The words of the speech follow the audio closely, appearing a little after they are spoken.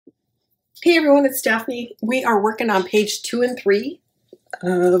Hey everyone, it's Daphne. We are working on page 2 and 3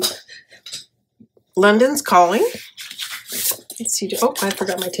 of London's Calling. Let's see. Oh, I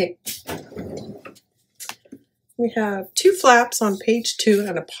forgot my tape. We have 2 flaps on page 2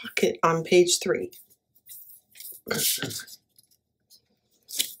 and a pocket on page 3.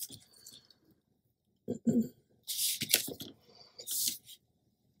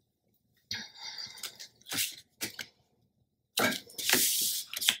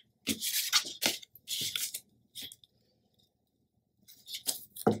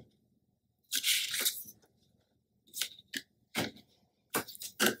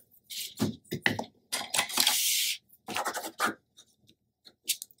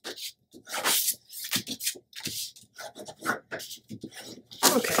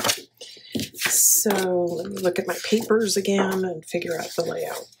 Okay, so let me look at my papers again and figure out the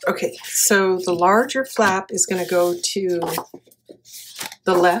layout. Okay, so the larger flap is going to go to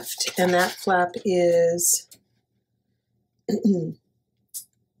the left, and that flap is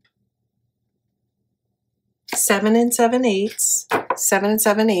 7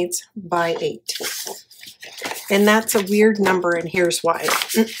 7/8 by 8. And that's a weird number, and here's why.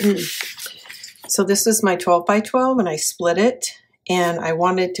 So this is my 12 by 12, and I split it, and I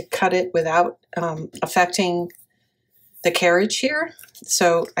wanted to cut it without affecting the carriage here.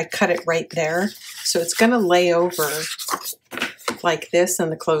 So I cut it right there. So it's going to lay over like this in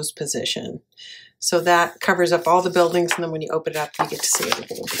the closed position. So that covers up all the buildings, and then when you open it up, you get to see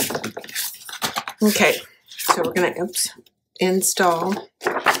everything. Okay, so we're going to install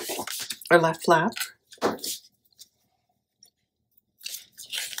our left flap.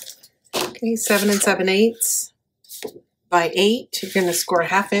 Okay, 7 7/8 by 8. You're going to score a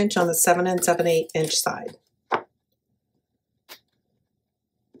 1/2 inch on the 7 7/8 inch side.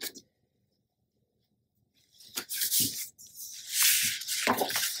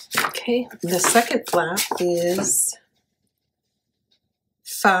 Okay, the second flap is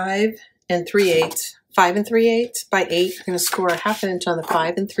 5 3/8 by 8. You're going to score a 1/2 inch on the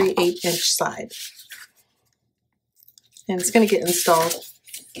 5 3/8 inch side. And it's going to get installed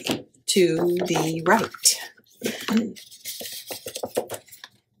to the right.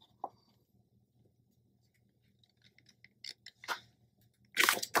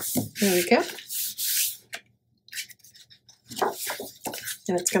 There we go.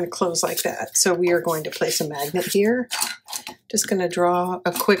 And it's going to close like that. So we are going to place a magnet here. Just going to draw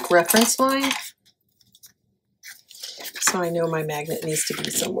a quick reference line. So I know my magnet needs to be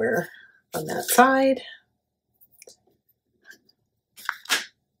somewhere on that side.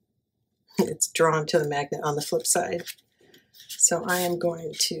 It's drawn to the magnet on the flip side. So I am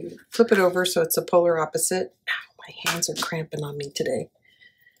going to flip it over so it's a polar opposite. Ow, my hands are cramping on me today.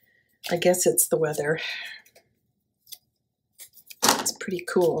 I guess it's the weather. It's pretty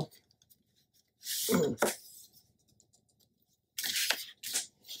cool.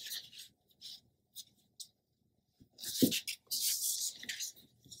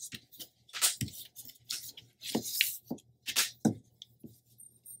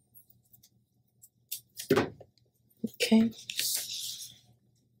 Okay.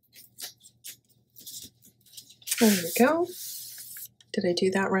 There we go. Did I do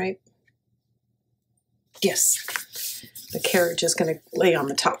that right? Yes. The carriage is going to lay on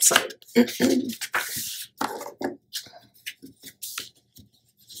the top side. Okay,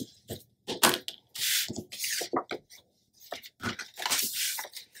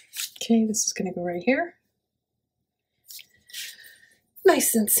 this is going to go right here.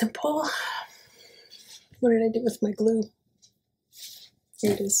 Nice and simple. What did I do with my glue?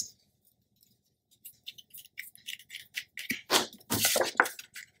 Here it is.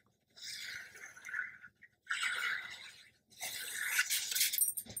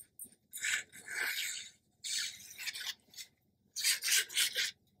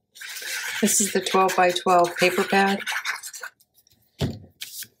 This is the 12 by 12 paper pad.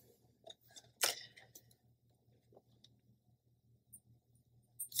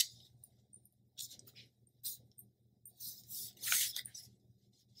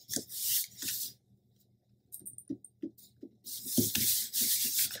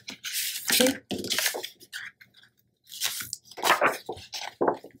 Okay.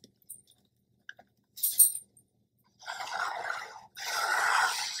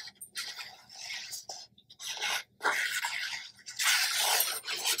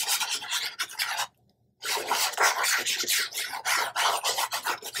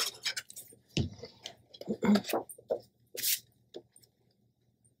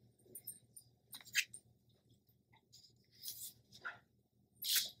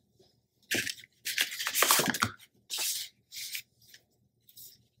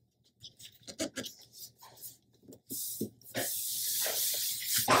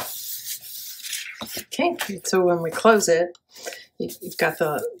 Okay, so when we close it, you've got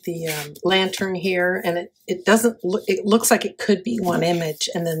the lantern here, and it doesn't look, it looks like it could be one image,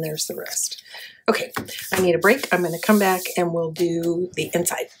 and then there's the rest. Okay, I need a break. I'm going to come back and we'll do the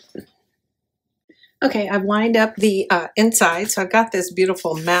inside. Okay, I've lined up the inside, so I've got this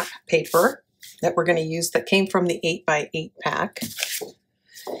beautiful map paper that we're going to use that came from the 8x8 pack.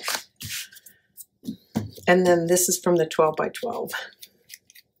 And then this is from the 12x12.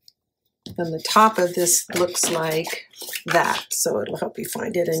 And the top of this looks like that, so it'll help you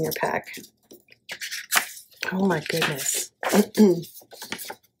find it in your pack. Oh my goodness. I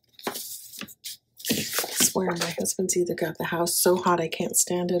swear my husband's either got the house so hot I can't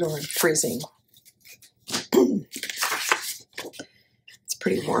stand it or I'm freezing. It's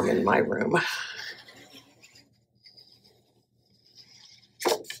pretty warm in my room.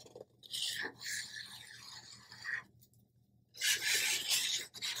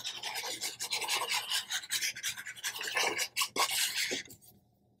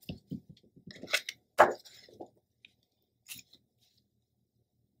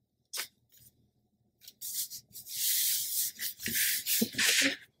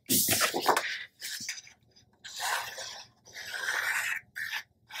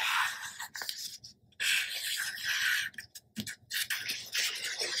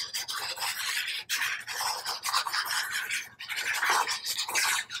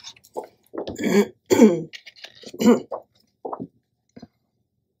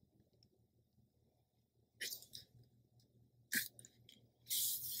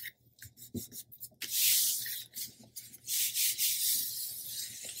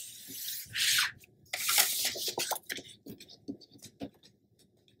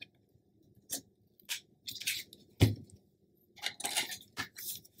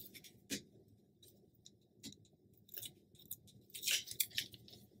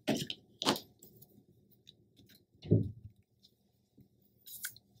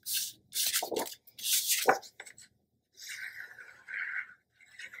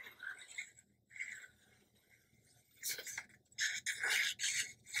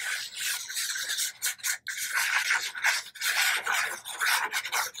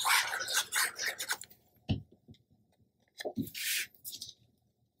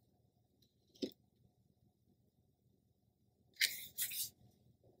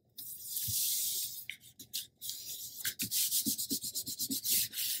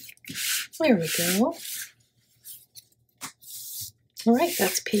 There we go. All right,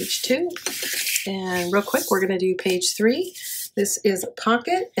 that's page 2. And real quick, we're going to do page 3. This is a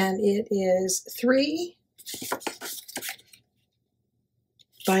pocket, and it is 3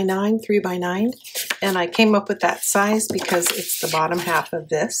 by 9, 3 by 9. And I came up with that size because it's the bottom half of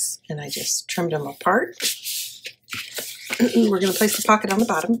this, and I just trimmed them apart. We're going to place the pocket on the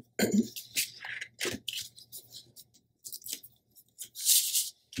bottom.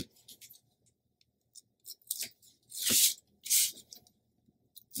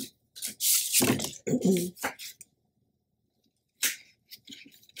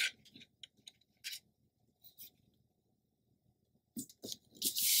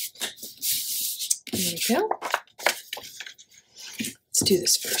 There we go. Let's do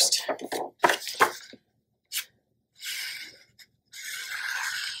this first.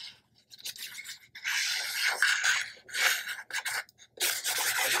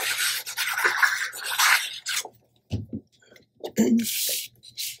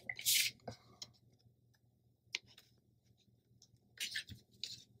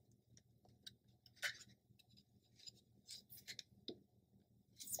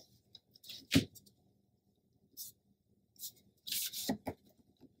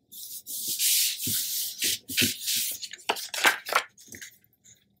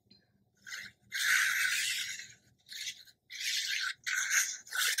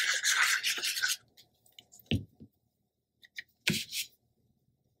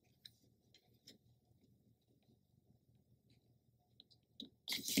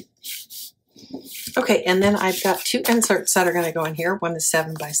 Okay, and then I've got 2 inserts that are going to go in here. One is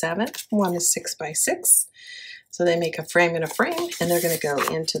 7 by 7, one is 6 by 6. So they make a frame and a frame, and they're going to go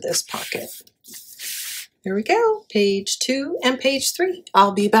into this pocket. There we go, page 2 and page 3.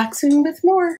 I'll be back soon with more.